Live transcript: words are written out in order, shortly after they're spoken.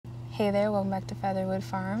Hey there, welcome back to Featherwood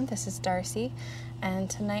Farm. This is Darcy, and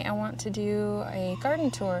tonight I want to do a garden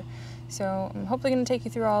tour. So I'm hopefully going to take you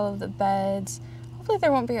through all of the beds. Hopefully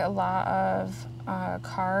there won't be a lot of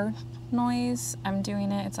car noise. I'm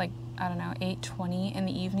doing it, it's like, I don't know, 8:20 in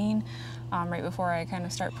the evening, right before I kind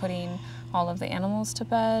of start putting all of the animals to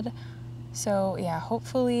bed. So yeah,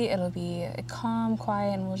 hopefully it'll be calm,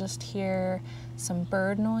 quiet, and we'll just hear some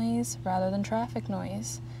bird noise rather than traffic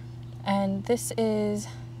noise. And this is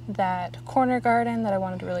that corner garden that I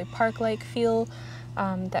wanted to really park-like feel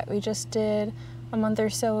that we just did a month or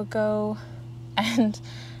so ago. And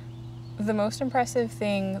the most impressive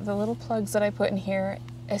thing, the little plugs that I put in here,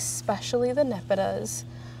 especially the nepidas,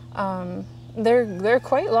 they're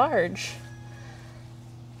quite large,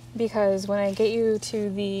 because when I get you to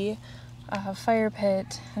the fire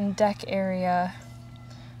pit and deck area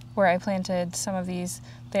where I planted some of these,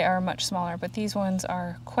 they are much smaller, but these ones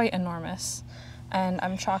are quite enormous. And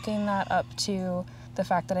I'm chalking that up to the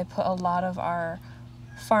fact that I put a lot of our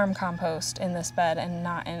farm compost in this bed and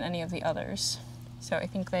not in any of the others. So I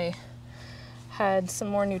think they had some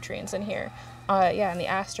more nutrients in here. Yeah, and the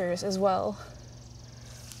asters as well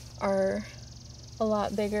are a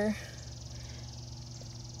lot bigger.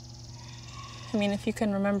 I mean, if you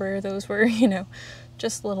can remember, those were, you know,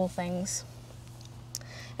 just little things.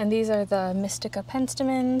 And these are the Mystica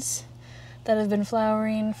penstemons that have been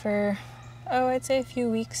flowering for, oh, I'd say a few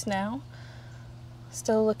weeks now.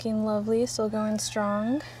 Still looking lovely, still going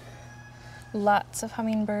strong. Lots of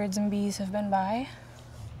hummingbirds and bees have been by.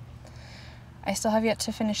 I still have yet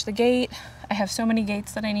to finish the gate. I have so many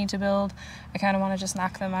gates that I need to build. I kind of want to just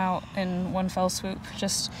knock them out in one fell swoop.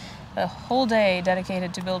 Just a whole day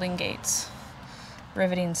dedicated to building gates.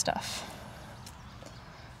 Riveting stuff.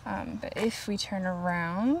 But if we turn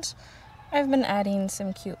around, I've been adding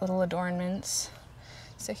some cute little adornments.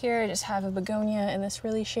 So here I just have a begonia in this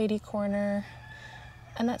really shady corner,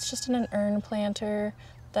 and that's just in an urn planter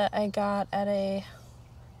that I got at a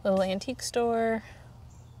little antique store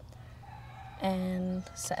and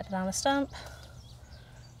set it on a stump.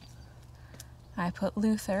 I put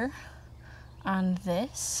Luther on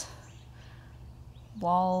this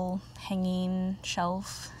wall hanging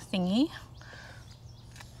shelf thingy.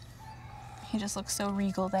 He just looks so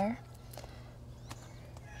regal there.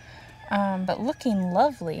 But looking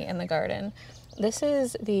lovely in the garden, this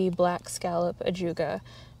is the black scallop ajuga,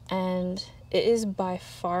 and it is by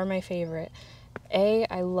far my favorite.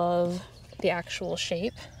 I love the actual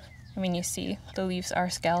shape. I mean, you see the leaves are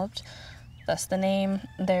scalloped, thus the name.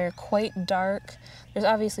 They're quite dark. There's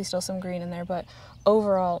obviously still some green in there, but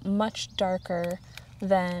overall much darker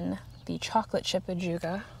than the chocolate chip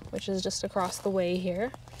ajuga, which is just across the way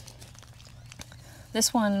here.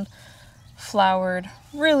 This one flowered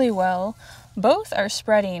really well. Both are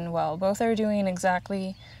spreading well. Both are doing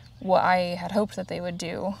exactly what I had hoped that they would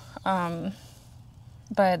do. But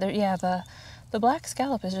yeah, the black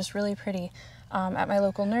scallop is just really pretty. At my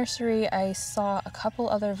local nursery, I saw a couple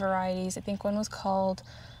other varieties. I think one was called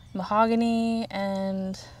mahogany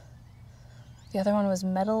and the other one was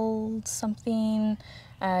metal something.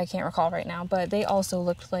 I can't recall right now, but they also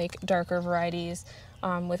looked like darker varieties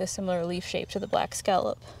with a similar leaf shape to the black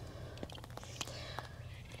scallop.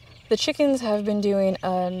 The chickens have been doing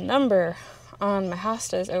a number on my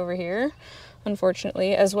hostas over here,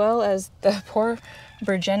 unfortunately, as well as the poor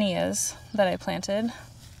Bergenias that I planted.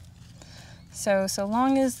 So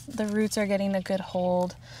long as the roots are getting a good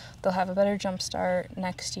hold, they'll have a better jump start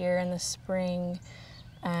next year in the spring,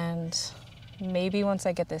 and maybe once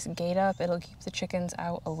I get this gate up, it'll keep the chickens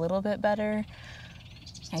out a little bit better.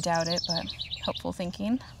 I doubt it, but hopeful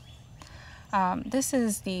thinking. This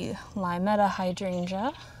is the Limetta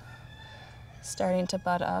hydrangea, starting to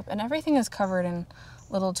bud up, and everything is covered in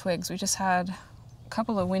little twigs. We just had a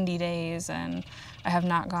couple of windy days, and I have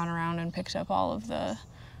not gone around and picked up all of the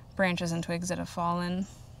branches and twigs that have fallen.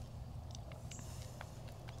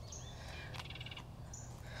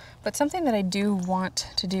 But something that I do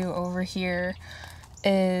want to do over here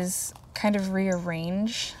is kind of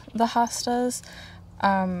rearrange the hostas.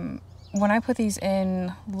 When I put these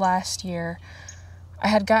in last year, I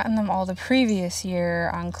had gotten them all the previous year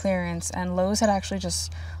on clearance, and Lowe's had actually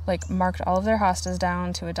just like marked all of their hostas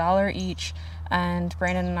down to $1 each, and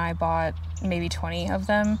Brandon and I bought maybe 20 of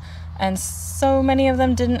them, and so many of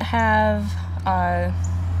them didn't have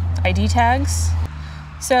ID tags.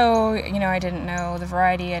 So, you know, I didn't know the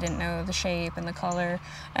variety, I didn't know the shape and the color,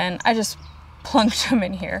 and I just plunked them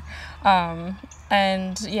in here.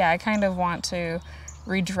 And yeah, I kind of want to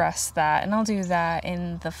redress that, and I'll do that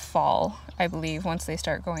in the fall, I believe, once they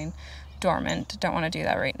start going dormant. Don't want to do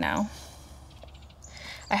that right now.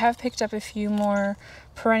 I have picked up a few more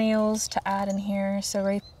perennials to add in here. So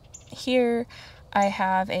right here I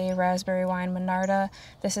have a raspberry wine Monarda.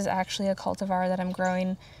 This is actually a cultivar that I'm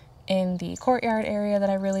growing in the courtyard area that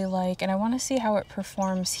I really like, and I want to see how it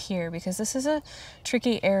performs here because this is a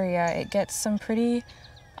tricky area. It gets some pretty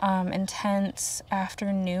intense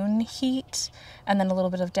afternoon heat and then a little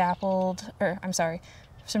bit of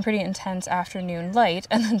some pretty intense afternoon light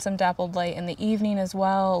and then some dappled light in the evening as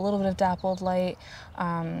well, a little bit of dappled light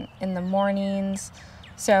in the mornings.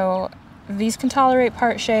 So these can tolerate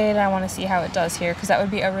part shade. I want to see how it does here because that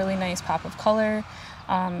would be a really nice pop of color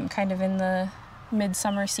kind of in the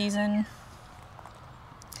midsummer season.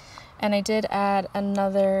 And I did add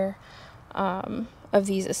another of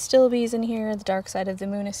these astilbes in here, the Dark Side of the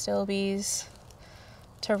Moon astilbes,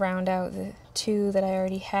 to round out the two that I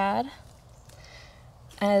already had,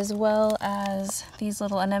 as well as these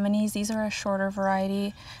little anemones. These are a shorter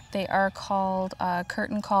variety. They are called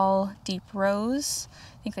Curtain Call Deep Rose.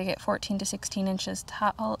 I think they get 14 to 16 inches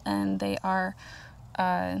tall, and they are,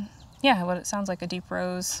 what it sounds like, a deep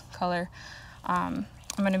rose color. I'm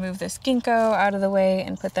going to move this ginkgo out of the way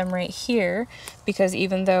and put them right here because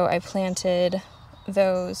even though I planted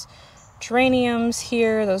those geraniums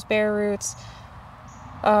here, those bare roots,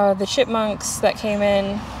 the chipmunks that came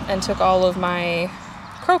in and took all of my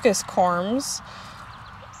crocus corms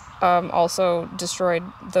also destroyed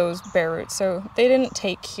those bare roots. So they didn't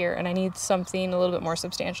take here, and I need something a little bit more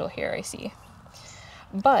substantial here, I see.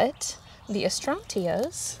 But the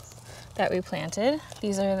astrantias that we planted,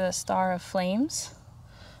 these are the Star of Flames,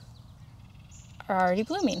 are already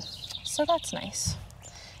blooming. So that's nice.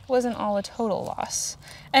 It wasn't all a total loss.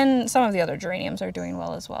 And some of the other geraniums are doing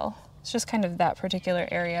well as well. It's just kind of that particular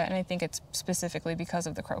area, and I think it's specifically because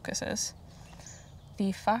of the crocuses.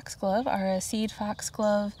 The foxglove are a seed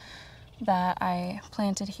foxglove that I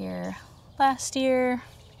planted here last year.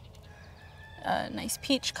 A nice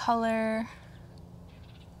peach color.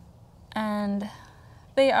 And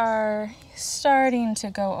they are starting to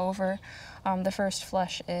go over. The first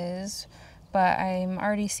flush is, but I'm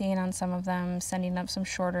already seeing on some of them sending up some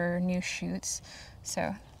shorter new shoots.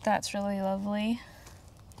 So that's really lovely.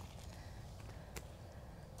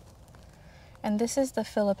 And this is the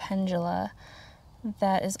Philopendula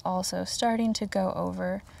that is also starting to go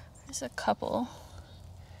over. There's a couple.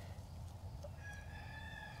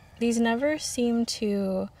 These never seem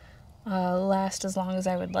to last as long as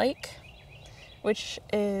I would like, which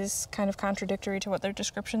is kind of contradictory to what their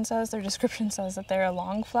description says. Their description says that they're a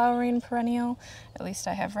long flowering perennial. At least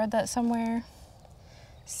I have read that somewhere.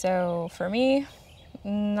 So for me,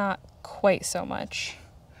 not quite so much.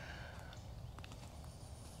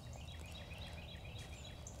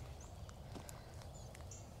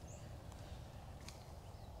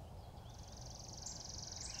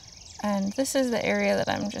 And this is the area that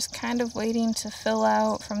I'm just kind of waiting to fill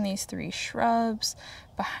out from these three shrubs.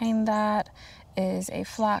 Behind that is a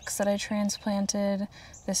phlox that I transplanted.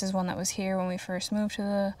 This is one that was here when we first moved to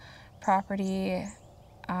the property.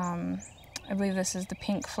 I believe this is the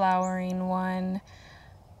pink flowering one.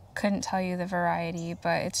 Couldn't tell you the variety,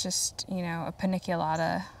 but it's just, you know, a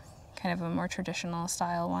paniculata, kind of a more traditional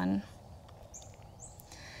style one.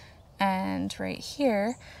 And right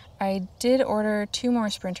here, I did order 2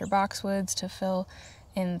 more Sprinter boxwoods to fill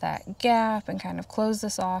in that gap and kind of close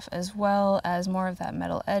this off, as well as more of that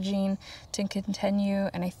metal edging to continue.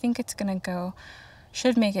 And I think it's gonna go,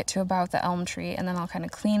 should make it to about the elm tree, and then I'll kind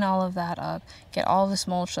of clean all of that up, get all this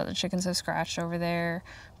mulch that the chickens have scratched over there,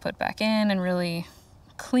 put back in, and really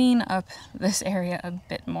clean up this area a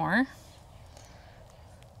bit more.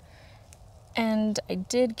 And I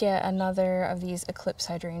did get another of these eclipse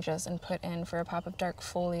hydrangeas and put in for a pop of dark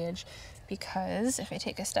foliage, because if I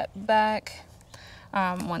take a step back,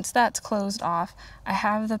 once that's closed off, I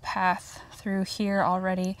have the path through here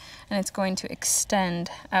already, and it's going to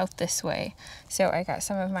extend out this way. So I got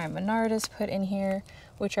some of my Monardas put in here,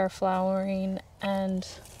 which are flowering, and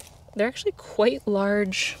they're actually quite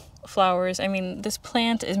large flowers. I mean, this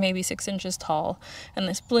plant is maybe 6 inches tall, and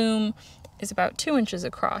this bloom is about 2 inches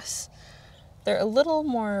across. They're a little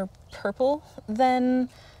more purple than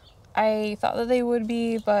I thought that they would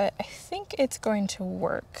be, but I think it's going to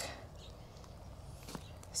work.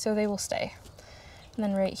 So they will stay. And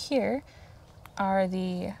then right here are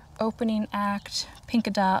the opening act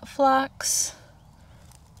Pinkadot phlox.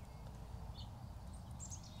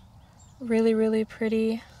 Really, really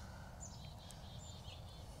pretty.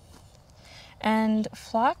 And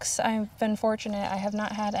phlox, I've been fortunate. I have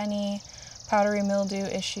not had any powdery mildew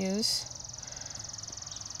issues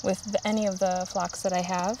with any of the phlox that I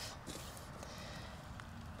have.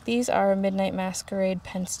 These are Midnight Masquerade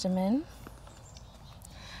penstemon.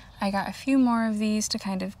 I got a few more of these to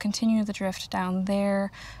kind of continue the drift down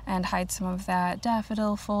there and hide some of that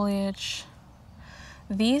daffodil foliage.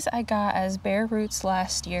 These I got as bare roots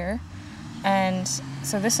last year, and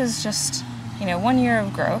so this is just, you know, 1 year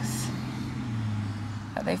of growth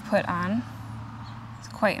that they've put on. It's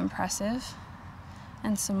quite impressive.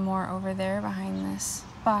 And some more over there behind this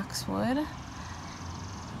boxwood.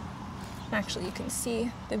 Actually, you can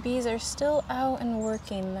see the bees are still out and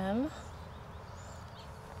working them.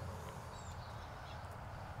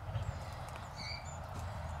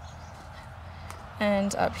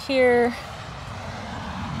 And up here,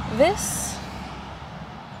 this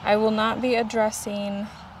I will not be addressing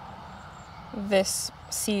this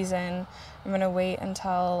season. I'm gonna wait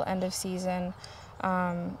until end of season.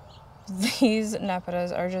 These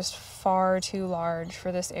nepetas are just far too large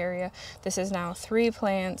for this area. This is now 3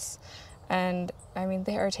 plants, and I mean,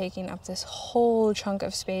 they are taking up this whole chunk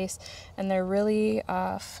of space, and they're really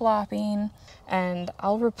flopping, and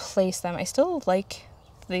I'll replace them. I still like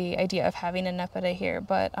the idea of having a nepeta here,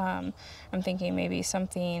 but I'm thinking maybe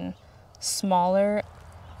something smaller.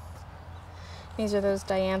 These are those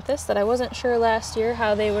dianthus that I wasn't sure last year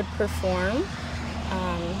how they would perform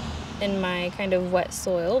in my kind of wet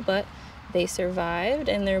soil, but they survived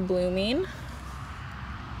and they're blooming.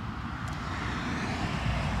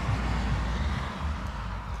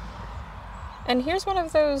 And here's one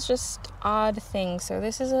of those just odd things. So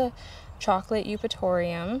this is a chocolate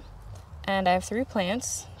eupatorium, and I have 3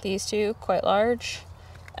 plants, these 2 quite large,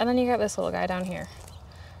 and then you got this little guy down here.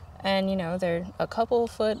 And you know, they're a couple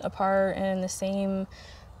foot apart and in the same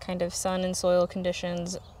kind of sun and soil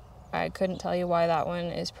conditions. I couldn't tell you why that one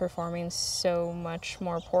is performing so much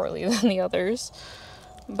more poorly than the others,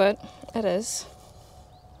 but it is.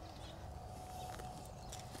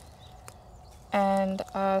 And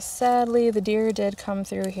sadly, the deer did come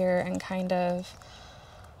through here and kind of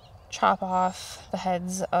chop off the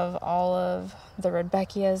heads of all of the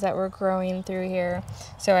rudbeckias that were growing through here.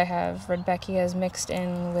 So I have rudbeckias mixed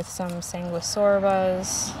in with some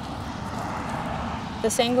sanguisorbas. The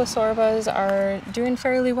sanguisorbas are doing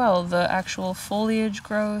fairly well. The actual foliage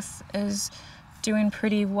growth is doing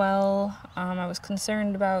pretty well. I was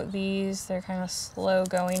concerned about these. They're kind of slow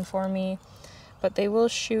going for me, but they will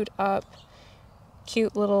shoot up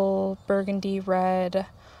cute little burgundy red,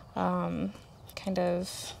 kind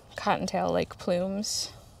of cottontail-like plumes.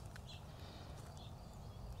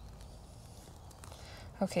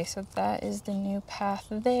 Okay, so that is the new path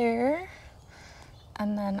there.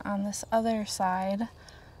 And then on this other side,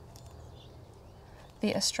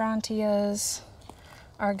 the astrantias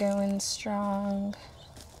are going strong.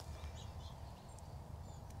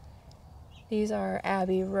 These are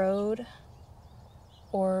Abbey Road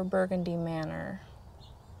or Burgundy Manor.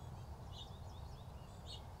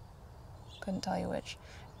 Couldn't tell you which.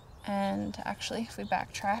 And actually, if we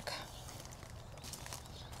backtrack,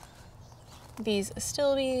 these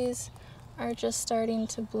astilbes are just starting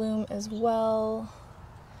to bloom as well.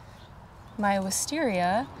 My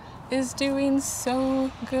wisteria is doing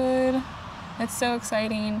so good. It's so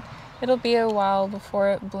exciting. It'll be a while before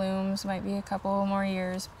it blooms, might be a couple more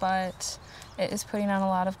years, but it is putting on a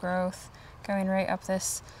lot of growth, going right up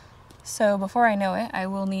this. So before I know it, I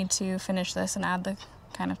will need to finish this and add the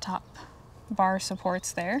kind of top bar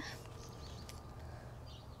supports there.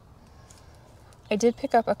 I did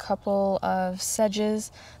pick up a couple of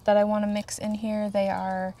sedges that I want to mix in here. They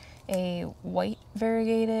are a white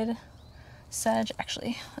variegated sedge.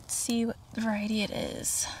 Actually, let's see what variety it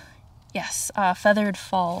is. Yes, Feathered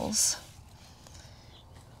Falls.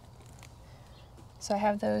 So I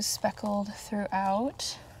have those speckled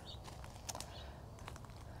throughout.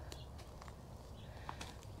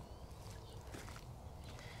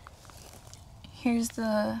 Here's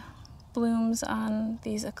the blooms on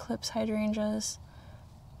these eclipse hydrangeas.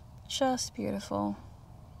 Just beautiful.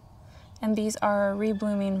 And these are a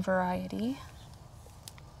reblooming variety.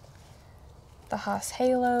 The Haas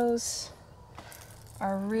halos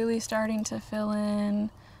are really starting to fill in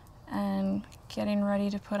and getting ready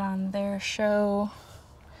to put on their show.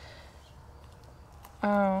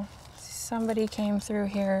 Oh, somebody came through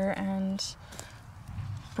here and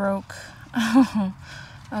broke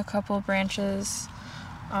a couple branches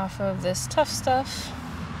off of this Tough Stuff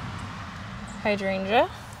hydrangea.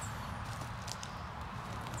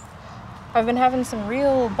 I've been having some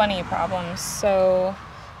real bunny problems, so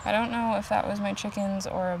I don't know if that was my chickens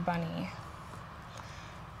or a bunny.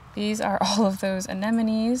 These are all of those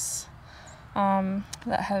anemones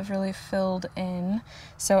that have really filled in.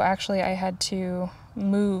 So actually I had to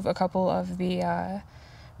move a couple of the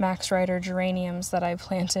Max Rider geraniums that I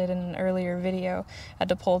planted in an earlier video. Had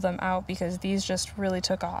to pull them out because these just really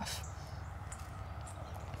took off.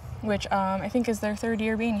 Which I think is their 3rd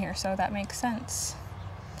year being here, so that makes sense.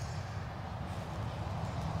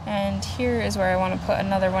 And here is where I want to put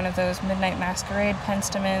another one of those Midnight Masquerade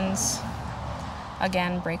penstemons.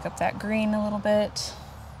 Again, break up that green a little bit.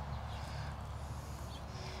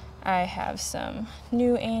 I have some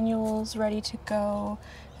new annuals ready to go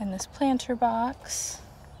in this planter box.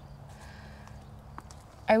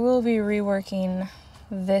 I will be reworking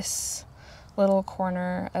this little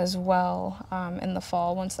corner as well in the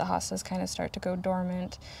fall once the hostas kind of start to go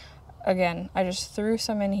dormant. Again, I just threw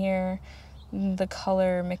some in here. The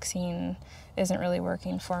color mixing isn't really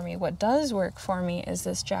working for me. What does work for me is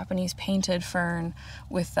this Japanese painted fern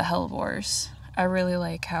with the hellebores. I really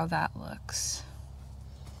like how that looks.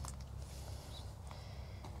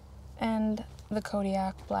 And the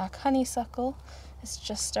Kodiak black honeysuckle is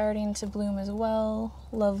just starting to bloom as well.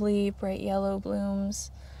 Lovely bright yellow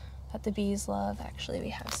blooms that the bees love. Actually, we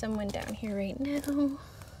have someone down here right now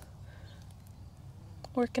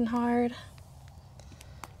working hard.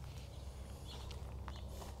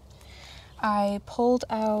 I pulled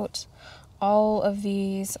out all of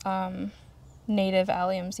these native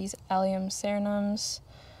alliums, these allium cernums,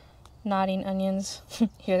 nodding onions.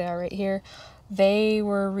 Here they are right here. They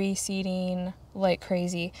were reseeding like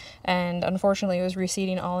crazy, and unfortunately it was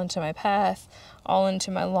reseeding all into my path, all into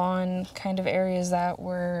my lawn, kind of areas that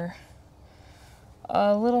were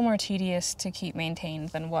a little more tedious to keep maintained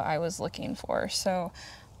than what I was looking for. So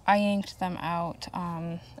I yanked them out,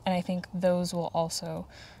 and I think those will also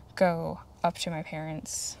go up to my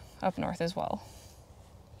parents up north as well.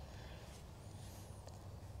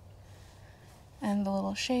 And the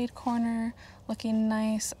little shade corner looking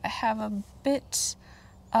nice. I have a bit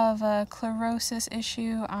of a chlorosis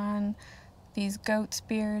issue on these goat's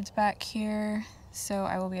beards back here, so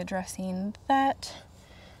I will be addressing that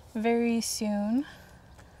very soon.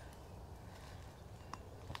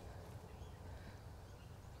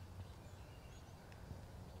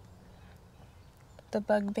 The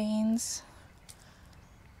bug banes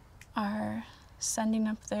are sending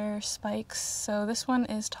up their spikes. So this one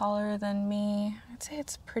is taller than me. I'd say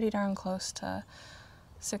it's pretty darn close to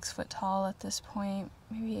 6 foot tall at this point,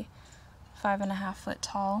 maybe 5.5 foot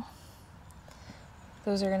tall.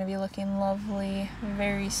 Those are going to be looking lovely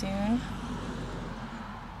very soon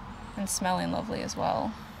and smelling lovely as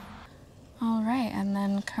well. All right, and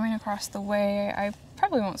then coming across the way, I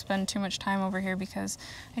probably won't spend too much time over here because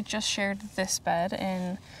I just shared this bed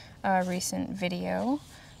in a recent video.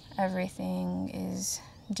 Everything is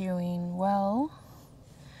doing well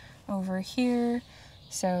over here.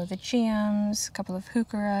 So the geums, a couple of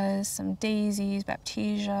heucheras, some daisies,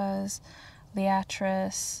 baptisias,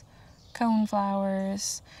 liatris,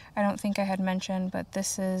 coneflowers. I don't think I had mentioned, but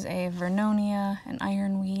this is a vernonia, an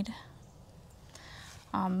ironweed.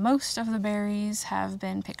 Most of the berries have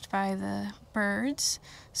been picked by the birds,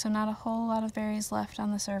 so not a whole lot of berries left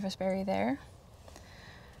on the service berry there.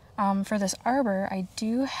 For this arbor, I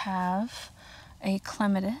do have a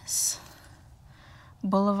clematis,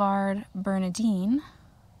 Boulevard Bernardine,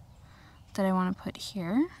 that I want to put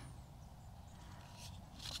here.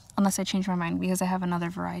 Unless I change my mind, because I have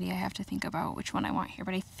another variety I have to think about which one I want here,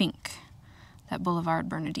 but I think that Boulevard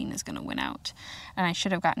Bernardine is going to win out. And I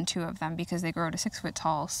should have gotten 2 of them because they grow to 6 foot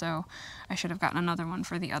tall, so I should have gotten another one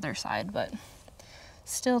for the other side, but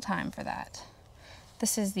still time for that.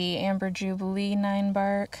 This is the Amber Jubilee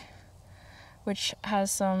 9-bark, which has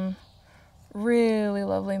some really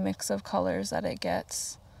lovely mix of colors that it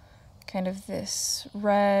gets. Kind of this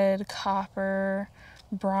red, copper,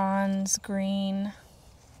 bronze, green.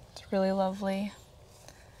 It's really lovely.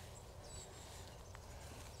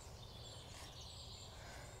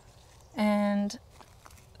 And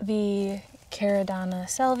the Caradonna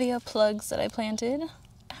salvia plugs that I planted,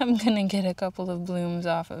 I'm gonna get a couple of blooms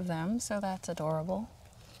off of them, so that's adorable.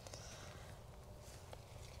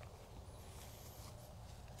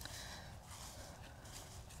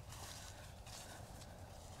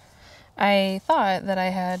 I thought that I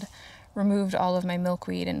had removed all of my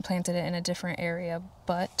milkweed and planted it in a different area,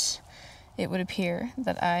 but it would appear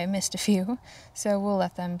that I missed a few, so we'll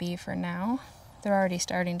let them be for now. They're already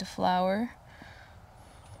starting to flower.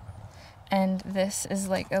 And this is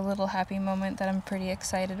like a little happy moment that I'm pretty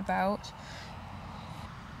excited about.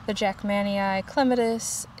 The Jackmanii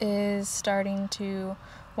clematis is starting to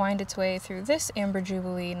wind its way through this Amber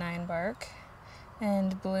Jubilee 9-bark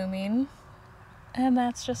and blooming. And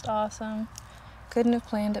that's just awesome. Couldn't have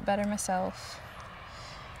planned it better myself.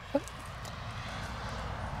 Oop.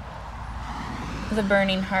 The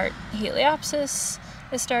Burning Heart Heliopsis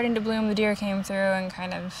is starting to bloom. The deer came through and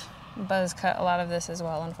kind of buzz cut a lot of this as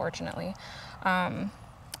well, unfortunately.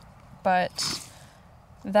 But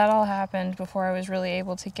that all happened before I was really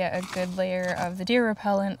able to get a good layer of the deer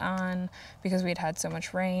repellent on because we'd had so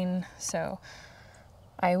much rain. So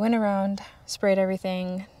I went around, sprayed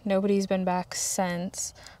everything. Nobody's been back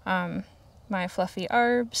since. My fluffy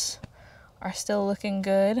arbs are still looking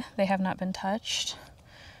good. They have not been touched.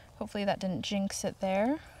 Hopefully that didn't jinx it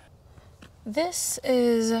there. This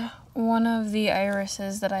is one of the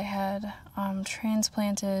irises that I had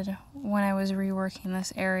transplanted when I was reworking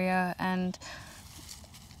this area, and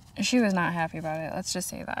she was not happy about it. Let's just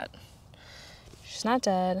say that. She's not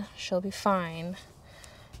dead. She'll be fine,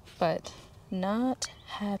 but not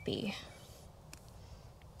happy.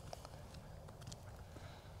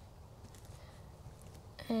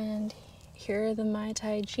 And here are the Mai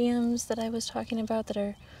Tai gems that I was talking about that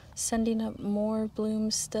are sending up more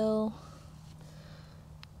blooms still.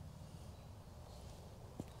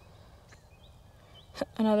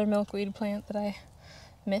 Another milkweed plant that I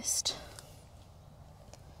missed.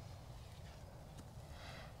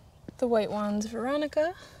 The white wands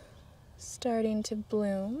Veronica starting to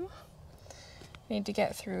bloom. Need to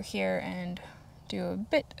get through here and do a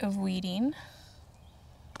bit of weeding.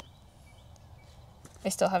 I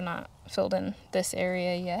still have not filled in this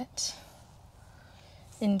area yet,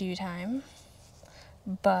 in due time,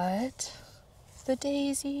 but the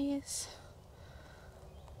daisies.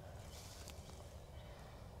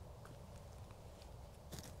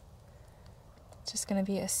 Just gonna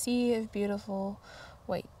be a sea of beautiful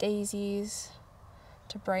white daisies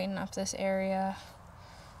to brighten up this area.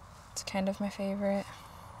 It's kind of my favorite.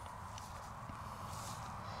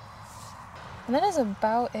 And that is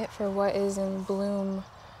about it for what is in bloom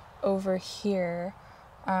over here.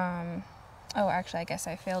 Oh, actually, I guess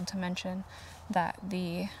I failed to mention that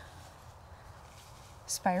the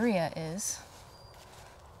spirea is.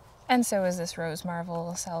 And so is this rose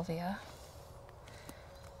marvel salvia.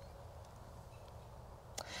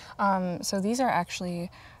 So these are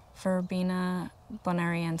actually Verbena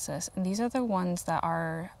bonariensis, and these are the ones that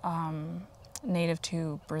are native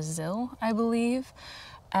to Brazil, I believe.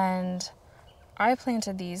 And I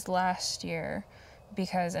planted these last year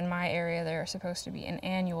because in my area they're supposed to be an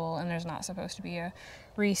annual and there's not supposed to be a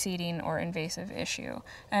reseeding or invasive issue.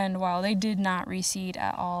 And while they did not reseed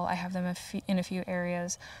at all, I have them in a few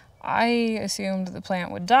areas, I assumed the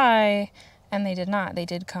plant would die, and they did not. They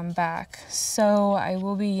did come back. So I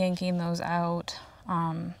will be yanking those out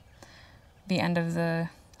the end of the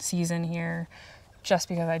season here, just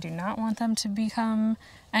because I do not want them to become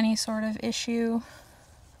any sort of issue.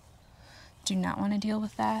 Do not want to deal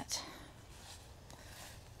with that.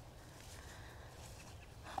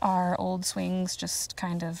 Our old swings just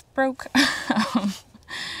kind of broke.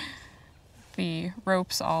 The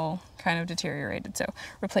ropes all kind of deteriorated, so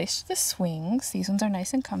replaced the swings. These ones are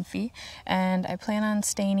nice and comfy, and I plan on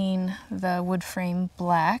staining the wood frame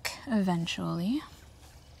black eventually.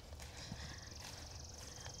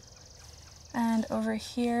 And over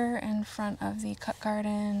here in front of the cut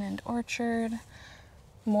garden and orchard,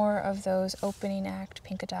 more of those opening act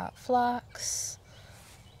Pinka Dot phlox.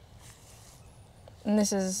 And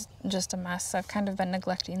this is just a mess. I've kind of been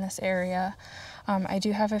neglecting this area. I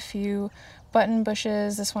do have a few button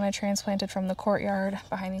bushes. This one I transplanted from the courtyard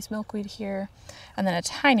behind these milkweed here. And then a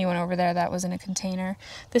tiny one over there that was in a container.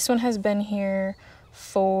 This one has been here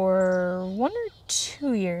for 1 or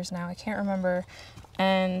 2 years now. I can't remember.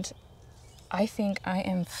 And I think I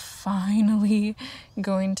am finally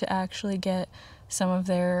going to actually get some of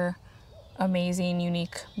their amazing,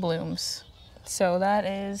 unique blooms. So that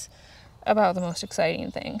is about the most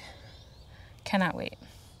exciting thing. Cannot wait.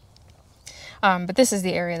 But this is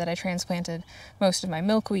the area that I transplanted most of my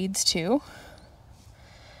milkweeds to.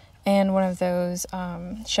 And one of those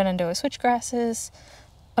Shenandoah switchgrasses,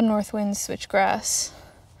 a Northwind switchgrass,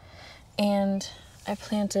 and I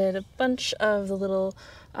planted a bunch of the little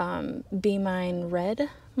Be Mine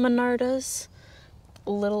red monardas,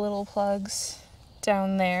 little plugs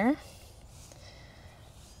down there.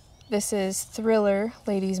 This is Thriller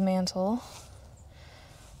Lady's Mantle,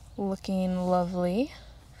 looking lovely.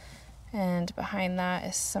 And behind that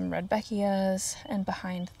is some Rudbeckias, and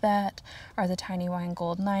behind that are the Tiny Wine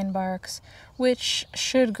Gold 9-barks, which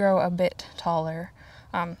should grow a bit taller.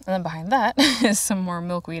 And then behind that is some more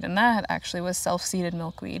milkweed, and that actually was self-seeded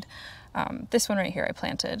milkweed. This one right here I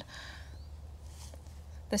planted.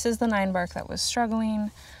 This is the 9-bark that was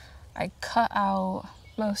struggling. I cut out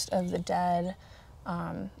most of the dead.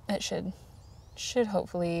 It should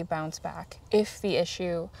hopefully bounce back if the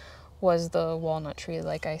issue was the walnut tree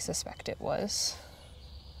like I suspect it was.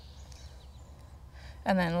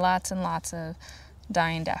 and then lots and lots of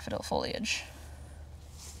dying daffodil foliage.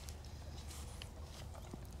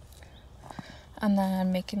 And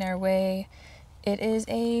then making our way, it is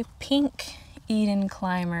a pink Eden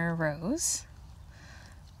Climber rose,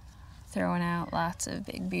 throwing out lots of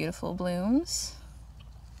big beautiful blooms.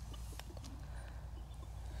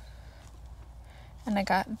 And I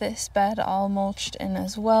got this bed all mulched in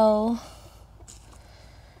as well.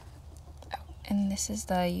 And this is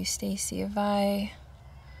the Eustacia Vi.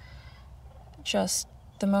 Just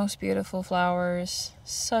the most beautiful flowers,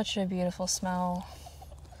 such a beautiful smell.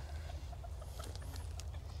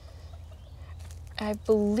 I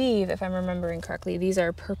believe, if I'm remembering correctly, these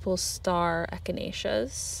are purple star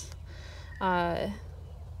echinaceas.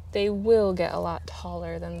 They will get a lot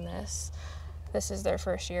taller than this. This is their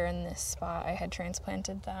first year in this spot. I had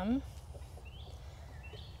transplanted them.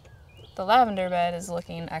 The lavender bed is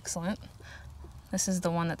looking excellent. This is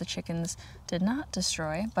the one that the chickens did not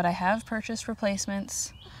destroy, but I have purchased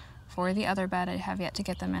replacements for the other bed. I have yet to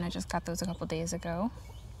get them in. I just got those a couple days ago.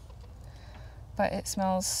 But it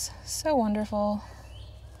smells so wonderful.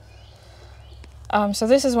 So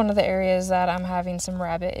this is one of the areas that I'm having some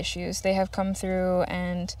rabbit issues. They have come through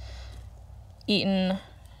and eaten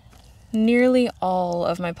nearly all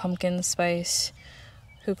of my pumpkin spice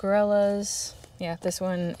heucherellas. Yeah, this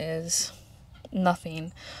one is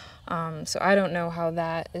nothing. So I don't know how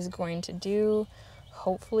that is going to do.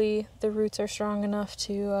 Hopefully the roots are strong enough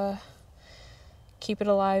to keep it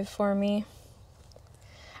alive for me.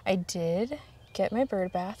 I did get my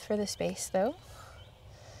bird bath for the space though,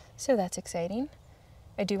 so that's exciting.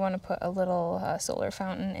 I do want to put a little solar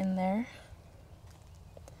fountain in there.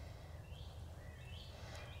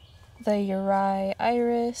 The Uri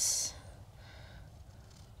Iris.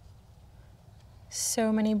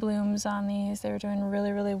 So many blooms on these. They're doing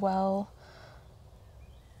really, really well.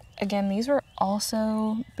 Again, these were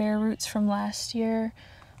also bare roots from last year.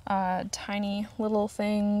 Tiny little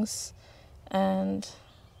things. And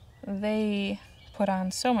they put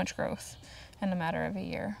on so much growth in a matter of a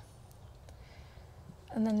year.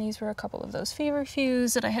 And then these were a couple of those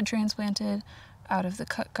feverfews that I had transplanted out of the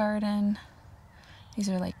cut garden. These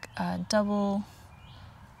are like a double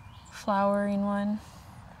flowering one.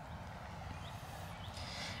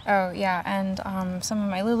 Oh yeah, and some of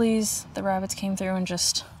my lilies, the rabbits came through and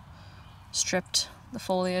just stripped the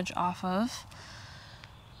foliage off of.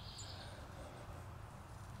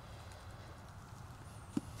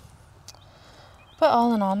 But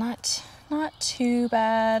all in all, not too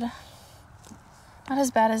bad. Not as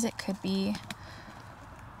bad as it could be.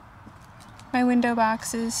 My window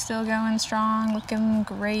box is still going strong, looking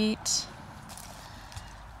great.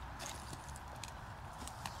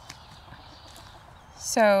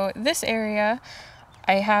 So this area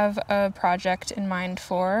I have a project in mind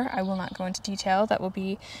for. I will not go into detail. That will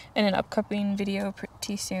be in an upcoming video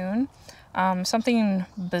pretty soon. Something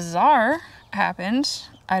bizarre happened.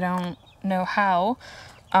 I don't know how.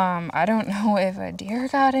 I don't know if a deer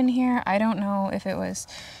got in here. I don't know if it was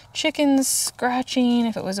chickens scratching,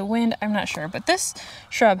 if it was a wind. I'm not sure. But this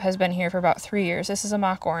shrub has been here for about 3 years. This is a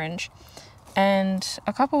mock orange. And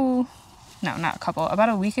about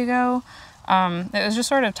a week ago, it was just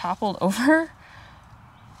sort of toppled over.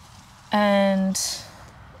 And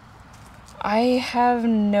I have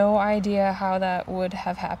no idea how that would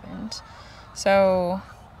have happened. So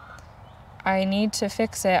I need to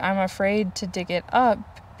fix it. I'm afraid to dig it up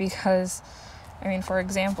because, I mean, for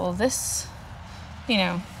example, this,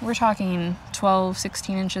 we're talking 12,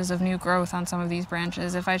 16 inches of new growth on some of these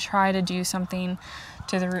branches. If I try to do something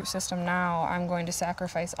to the root system now, I'm going to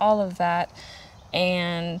sacrifice all of that,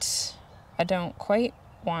 and I don't quite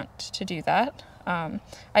want to do that. I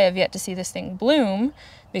have yet to see this thing bloom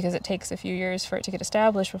because it takes a few years for it to get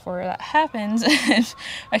established before that happens. And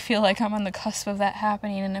I feel like I'm on the cusp of that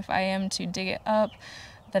happening. And if I am to dig it up,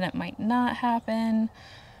 then it might not happen.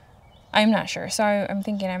 I'm not sure. So I'm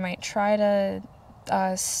thinking I might try to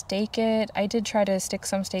stake it. I did try to stick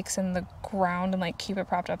some stakes in the ground and keep it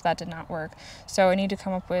propped up. That did not work. So I need to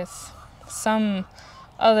come up with some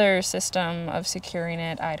other system of securing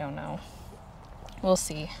it. I don't know. We'll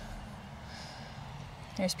see.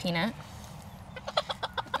 There's Peanut.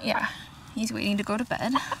 Yeah, he's waiting to go to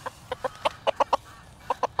bed.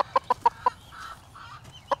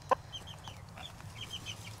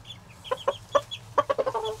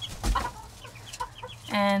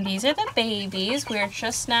 And these are the babies. We're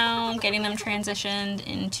just now getting them transitioned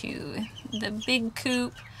into the big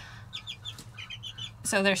coop.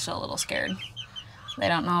 So they're still a little scared. They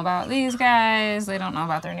don't know about these guys. They don't know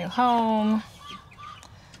about their new home.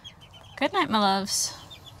 Good night, my loves.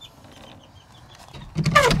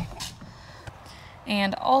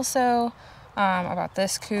 And also about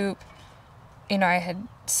this coop, you know, I had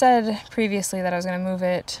said previously that I was going to move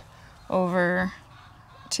it over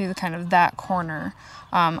to the kind of that corner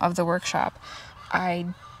of the workshop. I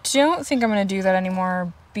don't think I'm going to do that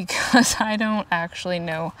anymore because I don't actually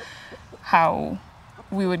know how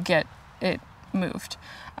we would get it moved.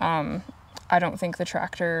 I don't think the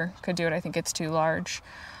tractor could do it. I think it's too large.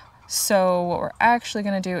 So what we're actually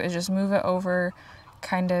going to do is just move it over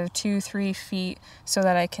kind of 2-3 feet so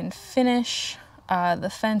that I can finish the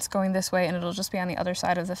fence going this way, and it'll just be on the other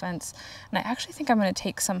side of the fence. And I actually think I'm going to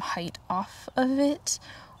take some height off of it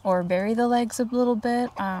or bury the legs a little bit,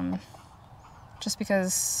 just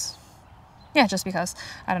because, I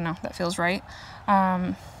don't know, that feels right.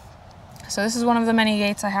 So this is one of the many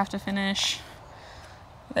gates I have to finish.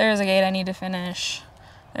 There's a gate I need to finish.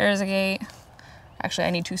 There's a gate, actually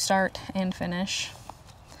I need to start and finish,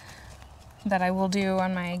 that I will do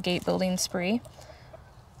on my gate building spree.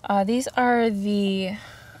 These are the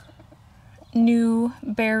new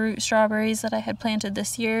bare root strawberries that I had planted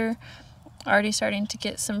this year. Already starting to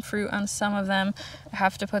get some fruit on some of them. I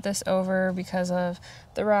have to put this over because of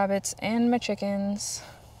the rabbits and my chickens.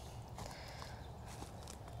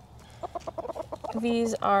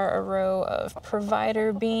 These are a row of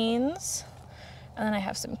provider beans. And then I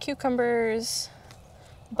have some cucumbers,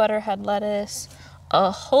 butterhead lettuce,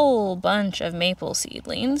 a whole bunch of maple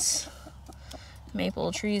seedlings.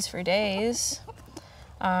 Maple trees for days.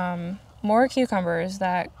 More cucumbers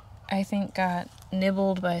that I think got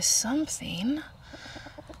nibbled by something.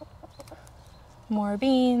 More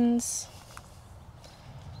beans.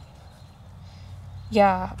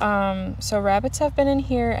 Yeah, so rabbits have been in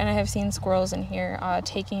here, and I have seen squirrels in here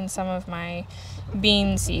taking some of my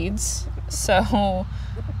bean seeds. So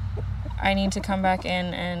I need to come back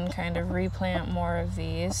in and kind of replant more of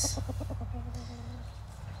these.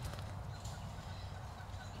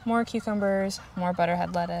 More cucumbers, more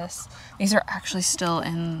butterhead lettuce. These are actually still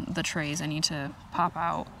in the trays. I need to pop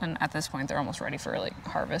out, and at this point they're almost ready for like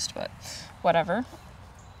harvest, but whatever.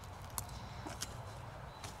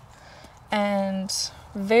 And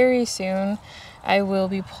very soon I will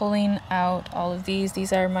be pulling out all of these.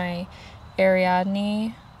 These are my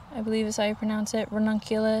Ariadne, I believe is how you pronounce it,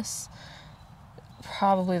 ranunculus.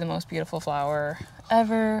 Probably the most beautiful flower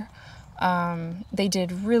ever. They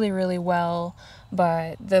did really, really well,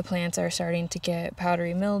 but the plants are starting to get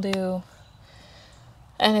powdery mildew,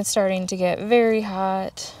 and it's starting to get very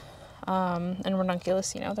hot. And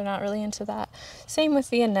ranunculus, you know, they're not really into that. Same with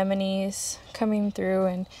the anemones coming through,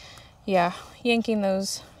 and yeah, yanking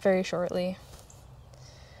those very shortly.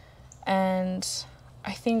 And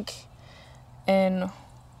I think in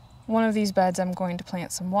one of these beds I'm going to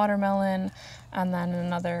plant some watermelon, and then in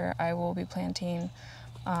another I will be planting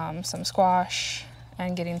some squash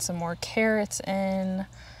and getting some more carrots in,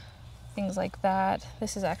 things like that.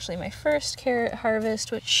 This is actually my first carrot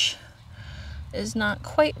harvest, which is not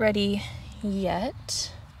quite ready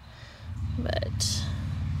yet, but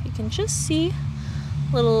you can just see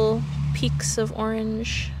little peaks of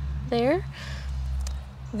orange there.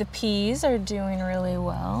 The peas are doing really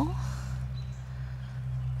well.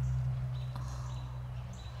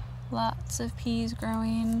 Lots of peas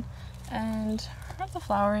growing, and the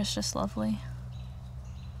flower is just lovely.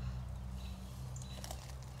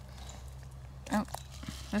 Oh,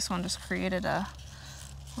 this one just created a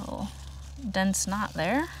little dense knot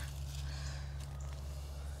there.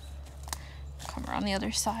 Come around the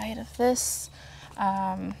other side of this.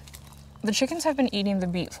 The chickens have been eating the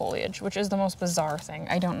beet foliage, which is the most bizarre thing.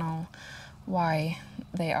 I don't know why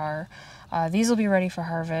they are. These will be ready for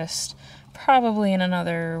harvest probably in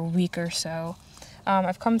another week or so.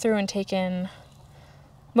 I've come through and taken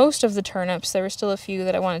most of the turnips. There were still a few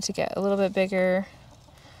that I wanted to get a little bit bigger.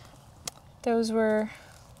 Those were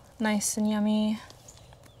nice and yummy.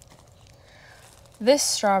 This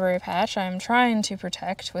strawberry patch I'm trying to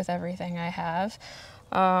protect with everything I have,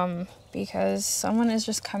 because someone is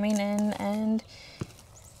just coming in and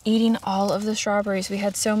eating all of the strawberries. We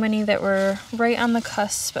had so many that were right on the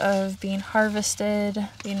cusp of being harvested,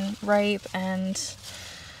 being ripe, and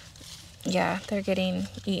yeah, they're getting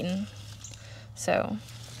eaten. So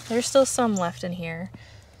there's still some left in here.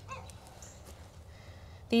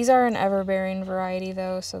 These are an ever-bearing variety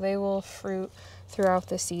though, so they will fruit throughout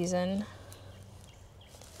the season.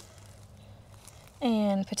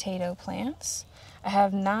 And potato plants. I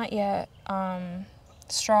have not yet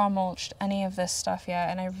straw mulched any of this stuff yet,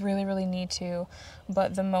 and I really, really need to,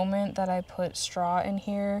 but the moment that I put straw in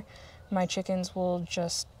here, my chickens will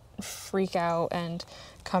just freak out and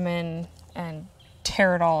come in and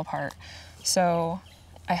tear it all apart. So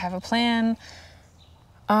I have a plan.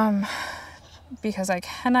 because I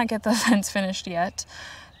cannot get the fence finished yet,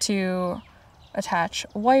 to attach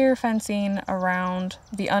wire fencing around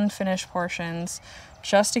the unfinished portions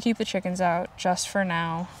just to keep the chickens out, just for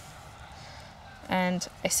now. And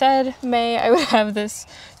I said May I would have this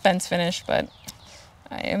fence finished, but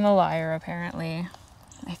I am a liar apparently.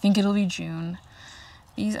 I think it'll be June.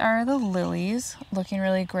 These are the lilies, looking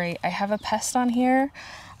really great. I have a pest on here.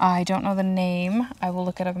 I don't know the name. I will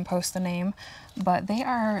look it up and post the name, but they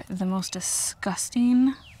are the most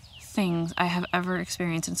disgusting things I have ever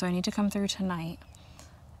experienced, and so I need to come through tonight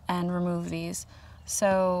and remove these.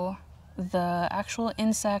 So the actual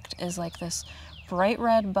insect is like this bright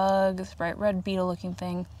red bug, this bright red beetle looking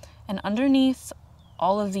thing, and underneath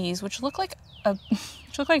all of these, which look like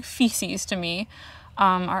feces to me,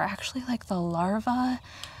 are actually like the larvae.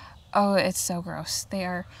 Oh, it's so gross. They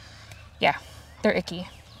are, yeah, they're icky.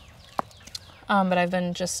 But I've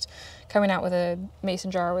been just coming out with a mason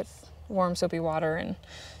jar with warm soapy water and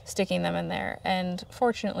sticking them in there, and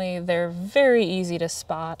fortunately they're very easy to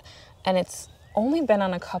spot, and it's only been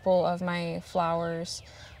on a couple of my flowers.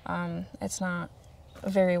 It's not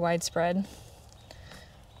very widespread,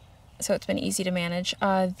 so it's been easy to manage.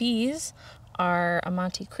 These are a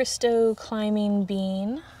Monte Cristo climbing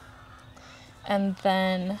bean, and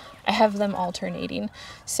then I have them alternating.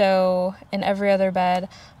 So in every other bed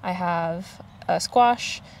I have a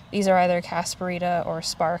squash. These are either Casparita or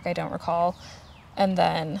Spark, I don't recall. And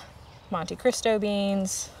then Monte Cristo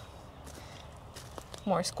beans,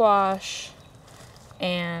 more squash,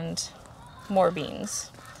 and more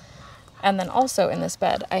beans. And then also in this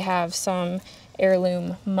bed I have some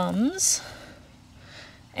heirloom mums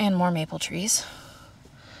and more maple trees.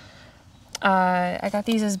 I got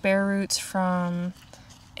these as bare roots from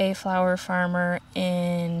a flower farmer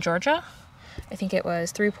in Georgia. I think it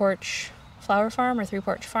was Three Porch Flower Farm or Three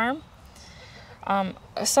Porch Farm.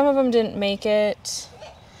 Some of them didn't make it.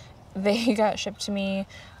 They got shipped to me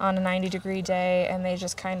on a 90-degree day, and they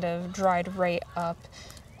just kind of dried right up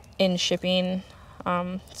in shipping.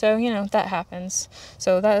 So, you know, that happens.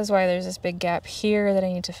 So that is why there's this big gap here that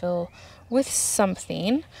I need to fill with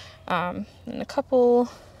something. And a couple,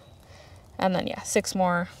 and then, yeah, 6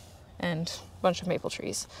 more, and a bunch of maple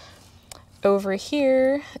trees. Over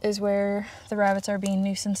here is where the rabbits are being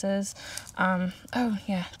nuisances. Oh,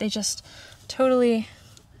 yeah, they just totally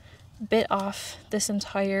bit off this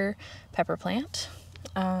entire pepper plant.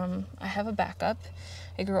 I have a backup.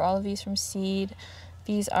 I grew all of these from seed.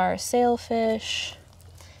 These are sailfish,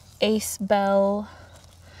 ace bell,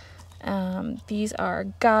 these are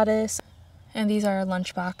goddess, and these are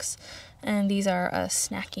lunchbox, and these are a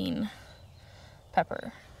snacking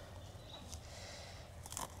pepper.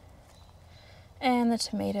 And the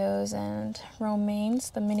tomatoes and romaines,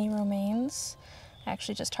 the mini romaines. I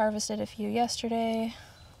actually just harvested a few yesterday.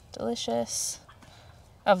 Delicious.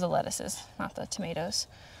 Of the lettuces, not the tomatoes.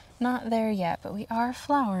 Not there yet, but we are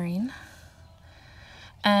flowering.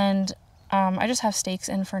 And I just have stakes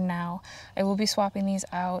in for now. I will be swapping these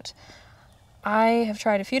out. I have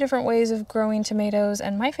tried a few different ways of growing tomatoes,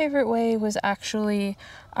 and my favorite way was actually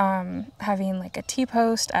having like a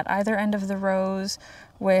T-post at either end of the rows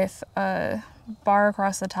with a bar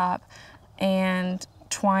across the top and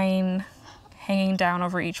twine hanging down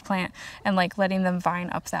over each plant and like letting them vine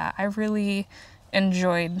up that. I really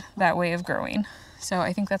enjoyed that way of growing. So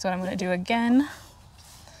I think that's what I'm going to do again.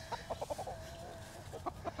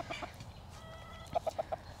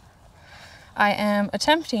 I am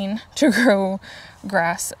attempting to grow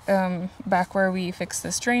grass back where we fixed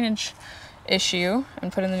this drainage issue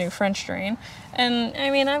and put in the new French drain. And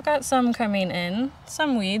I mean, I've got some coming in,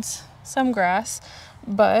 some weeds, some grass,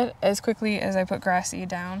 but as quickly as I put grass seed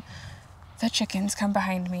down, the chickens come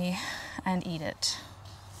behind me and eat it.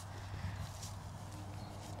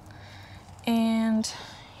 And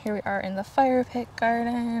here we are in the fire pit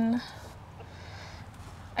garden.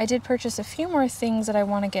 I did purchase a few more things that I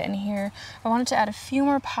want to get in here. I wanted to add a few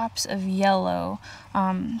more pops of yellow.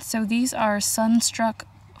 So these are Sunstruck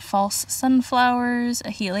false sunflowers, a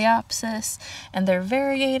Heliopsis, and they're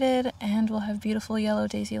variegated and will have beautiful yellow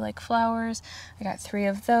daisy-like flowers. I got 3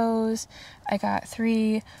 of those. I got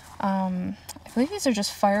 3, I believe these are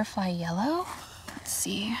just Firefly Yellow. Let's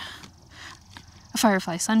see. A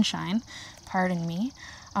Firefly Sunshine, pardon me.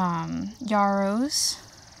 Yarrows.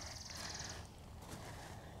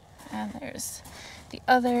 And there's the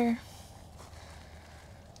other.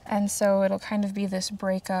 And so it'll kind of be this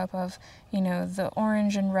breakup of, you know, the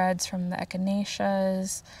orange and reds from the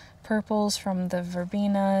echinaceas, purples from the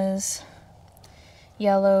verbenas,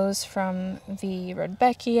 yellows from the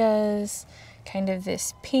rudbeckias, kind of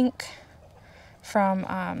this pink from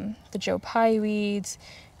the Joe Pye weeds,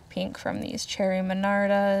 pink from these cherry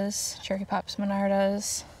monardas, cherry pops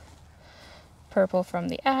monardas, purple from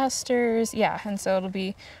the asters. Yeah, and so it'll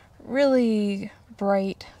be really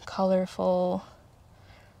bright, colorful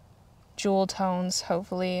jewel tones,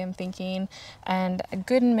 hopefully, I'm thinking, and a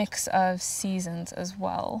good mix of seasons as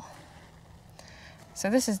well. So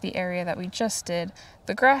this is the area that we just did.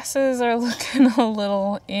 The grasses are looking a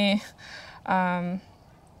little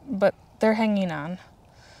but they're hanging on.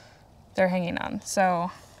 They're hanging on,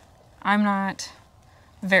 so I'm not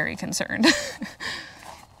very concerned.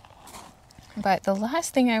 But the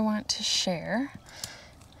last thing I want to share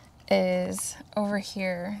is over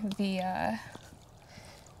here, the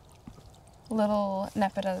little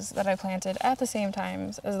nepitas that I planted at the same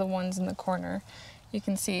time as the ones in the corner. You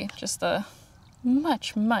can see just the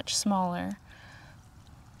much, much smaller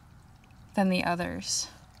than the others.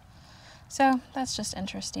 So that's just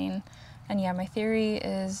interesting. And yeah, my theory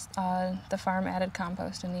is the farm added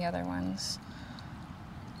compost in the other ones.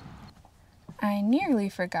 I nearly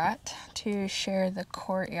forgot to share the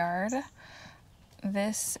courtyard.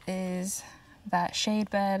 This is that shade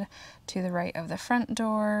bed to the right of the front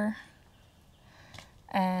door.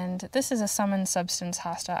 And this is a summon substance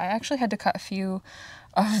hosta. I actually had to cut a few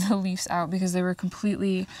of the leaves out because they were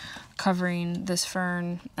completely covering this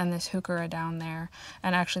fern and this heuchera down there.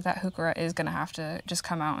 And actually that heuchera is gonna have to just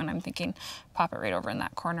come out, and I'm thinking pop it right over in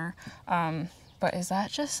that corner. But is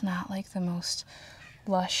that just not like the most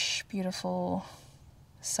lush, beautiful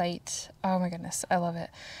sight? Oh my goodness, I love it.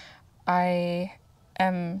 I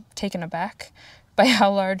am taken aback by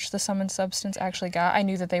how large the summon substance actually got. I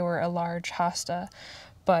knew that they were a large hosta,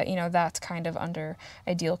 but you know, that's kind of under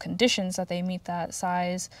ideal conditions that they meet that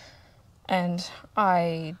size. And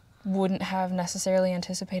I wouldn't have necessarily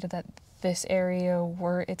anticipated that this area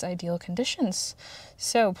were its ideal conditions.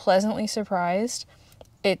 So pleasantly surprised.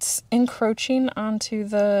 It's encroaching onto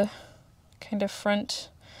the kind of front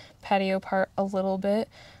patio part a little bit,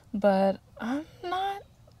 but I'm not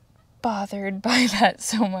bothered by that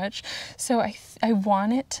so much. So I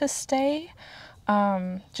want it to stay,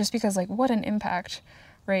 just because, like, what an impact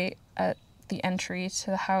right at the entry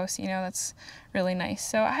to the house, you know, that's really nice.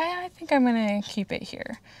 So I think I'm gonna keep it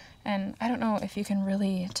here. And I don't know if you can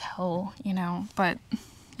really tell, you know, but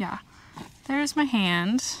yeah, there's my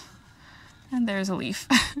hand and there's a leaf.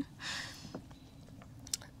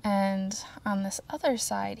 And on this other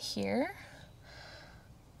side here,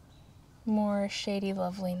 more shady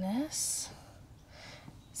loveliness.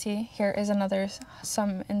 See, here is another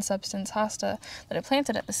some in substance hosta that I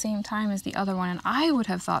planted at the same time as the other one, and I would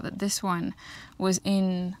have thought that this one was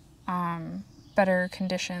in better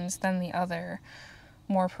conditions than the other,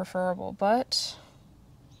 more preferable, but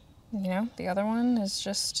you know, the other one is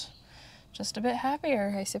just a bit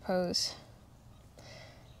happier, I suppose.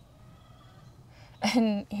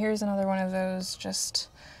 And here's another one of those just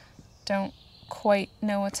don't quite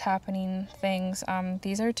know what's happening things.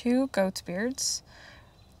 These are two goat's beards.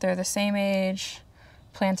 They're the same age,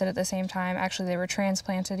 planted at the same time. Actually, they were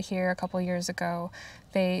transplanted here a couple years ago.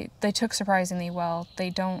 They took surprisingly well. They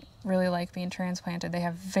don't really like being transplanted. They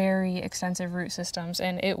have very extensive root systems,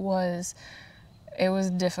 and it was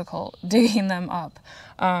difficult digging them up.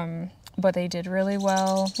 But they did really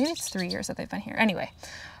well. Maybe it's 3 years that they've been here. Anyway,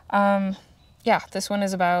 yeah, this one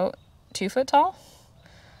is about 2 foot tall,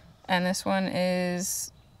 and this one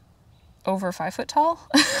is over 5 foot tall.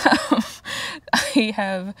 I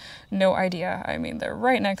have no idea. I mean, they're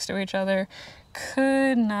right next to each other.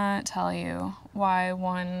 Could not tell you why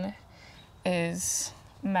one is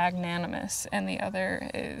magnanimous and the other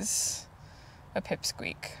is a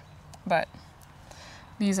pipsqueak. But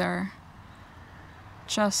these are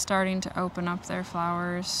just starting to open up their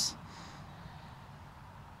flowers.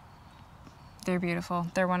 They're beautiful.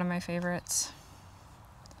 They're one of my favorites.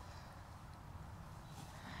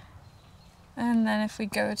 And then if we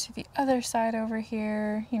go to the other side over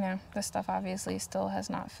here, you know, this stuff obviously still has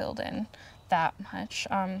not filled in that much.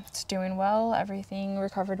 It's doing well. Everything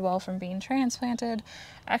recovered well from being transplanted.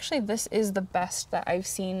 Actually, this is the best that I've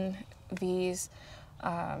seen these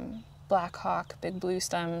Black Hawk big blue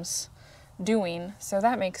stems doing, so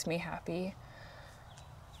that makes me happy.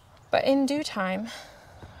 But in due time,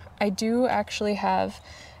 I do actually have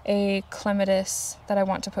a clematis that I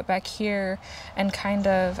want to put back here, and kind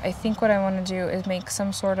of, I think what I want to do is make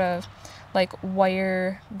some sort of like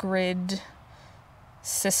wire grid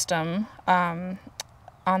system on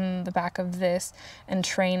the back of this and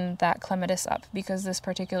train that clematis up, because this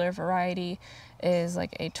particular variety is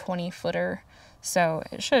like a 20-footer, so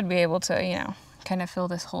it should be able to, you know, kind of fill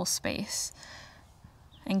this whole space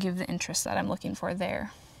and give the interest that I'm looking for there.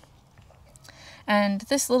 And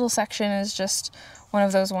this little section is just one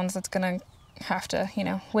of those ones that's gonna have to, you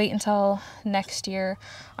know, wait until next year.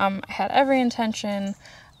 I had every intention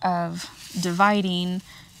of dividing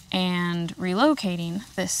and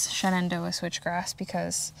relocating this Shenandoah switchgrass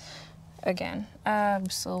because, again,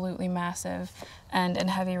 absolutely massive, and in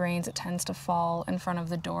heavy rains it tends to fall in front of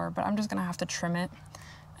the door, but I'm just gonna have to trim it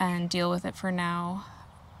and deal with it for now.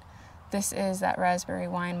 This is that raspberry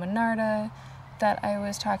wine Monarda that I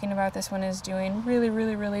was talking about. This one is doing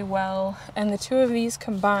really well, and the two of these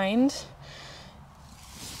combined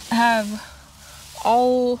have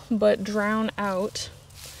all but drown out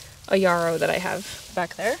a yarrow that I have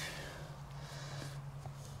back there.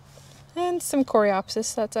 And some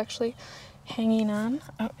coreopsis that's actually hanging on.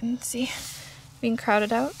 Oh, and see, being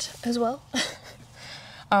crowded out as well.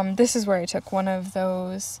 This is where I took one of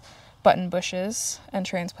those button bushes and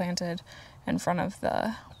transplanted in front of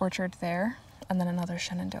the orchard there, and then another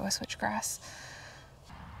Shenandoah switchgrass.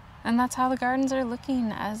 And that's how the gardens are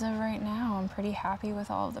looking as of right now. I'm pretty happy with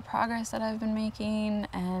all of the progress that I've been making,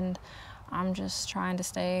 and I'm just trying to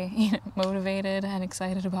stay, you know, motivated and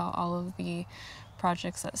excited about all of the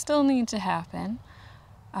projects that still need to happen.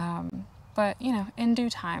 But, you know, in due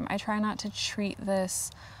time. I try not to treat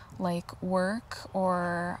this like work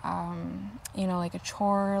or, you know, like a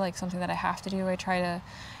chore, like something that I have to do. I try to,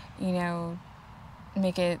 you know,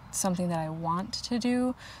 make it something that I want to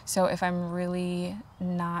do. So if I'm really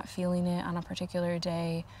not feeling it on a particular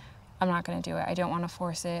day, I'm not going to do it. I don't want to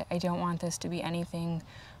force it. I don't want this to be anything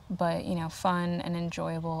but, you know, fun and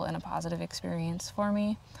enjoyable and a positive experience for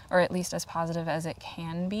me, or at least as positive as it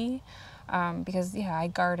can be. Because yeah, I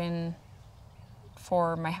garden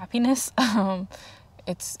for my happiness.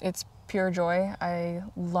 It's pure joy. I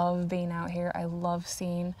love being out here. I love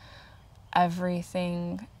seeing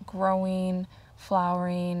everything growing,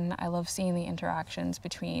 flowering. I love seeing the interactions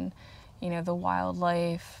between, you know, the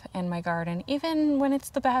wildlife and my garden, even when it's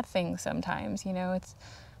the bad things sometimes, you know,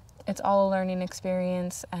 it's all a learning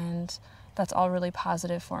experience, and that's all really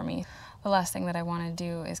positive for me. The last thing that I want to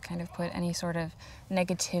do is kind of put any sort of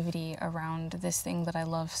negativity around this thing that I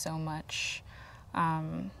love so much.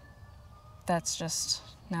 That's just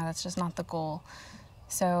not the goal.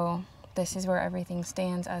 So this is where everything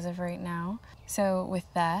stands as of right now. So with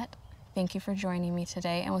that, thank you for joining me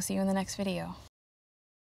today, and we'll see you in the next video.